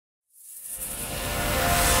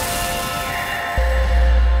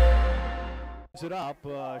brings it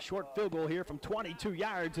up. Short field goal here from 22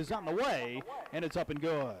 yards is on the way, and it's up and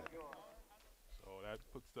good. So that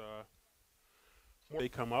puts the they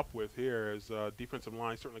come up with here is defensive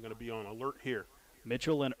line certainly going to be on alert here.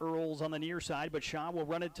 Mitchell and Earls on the near side, but Shaw will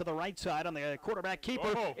run it to the right side on the quarterback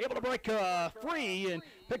keeper. Oh. Able to break free and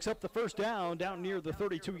picks up the first down near the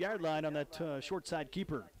 32-yard line on that short side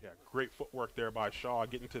keeper. Yeah, great footwork there by Shaw,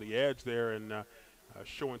 getting to the edge there and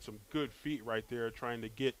showing some good feet right there, trying to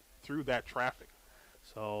get through that traffic.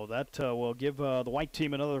 So that will give the white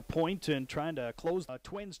team another point and trying to close.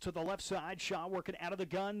 Twins to the left side. Shaw working out of the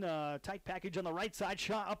gun. Tight package on the right side.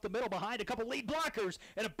 Shaw up the middle behind a couple lead blockers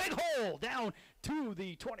and a big hole down to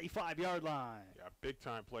the 25-yard line. Yeah,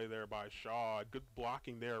 big-time play there by Shaw. Good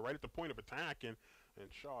blocking there right at the point of attack. And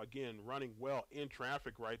Shaw, again, running well in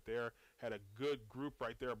traffic right there. Had a good group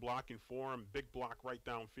right there blocking for him. Big block right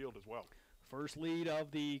downfield as well. First lead of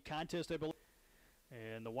the contest, I believe.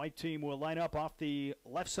 And the white team will line up off the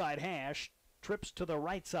left side hash. Trips to the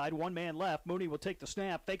right side, one man left. Mooney will take the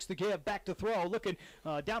snap, fakes the give, back to throw, looking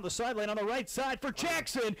down the sideline on the right side for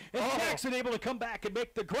Jackson. And Jackson able to come back and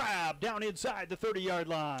make the grab down inside the 30-yard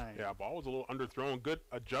line. Yeah, ball was a little underthrown. Good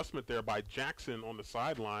adjustment there by Jackson on the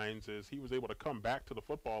sidelines as he was able to come back to the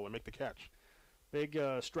football and make the catch. Big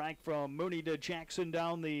strike from Mooney to Jackson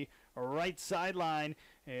down the right sideline,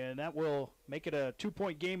 and that will make it a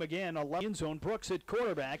 2-point game again. 11 zone. Brooks at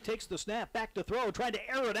quarterback takes the snap, back to throw, trying to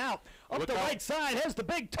air it out up the right side. Has the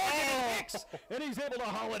big target Hicks, and he's able to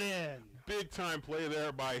haul it in. Big time play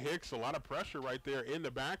there by Hicks. A lot of pressure right there in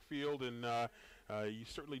the backfield, and you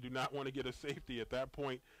certainly do not want to get a safety at that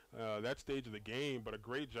point, that stage of the game. But a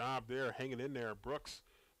great job there, hanging in there. Brooks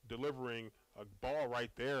delivering a ball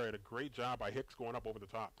right there, and a great job by Hicks going up over the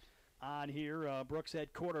top. On here, Brooks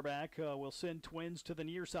at quarterback will send Twins to the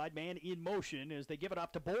near side, man in motion as they give it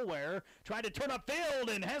off to Boulware, trying to turn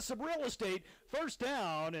upfield and has some real estate. First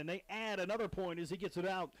down, and they add another point as he gets it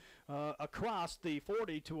out across the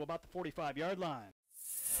 40 to about the 45-yard line.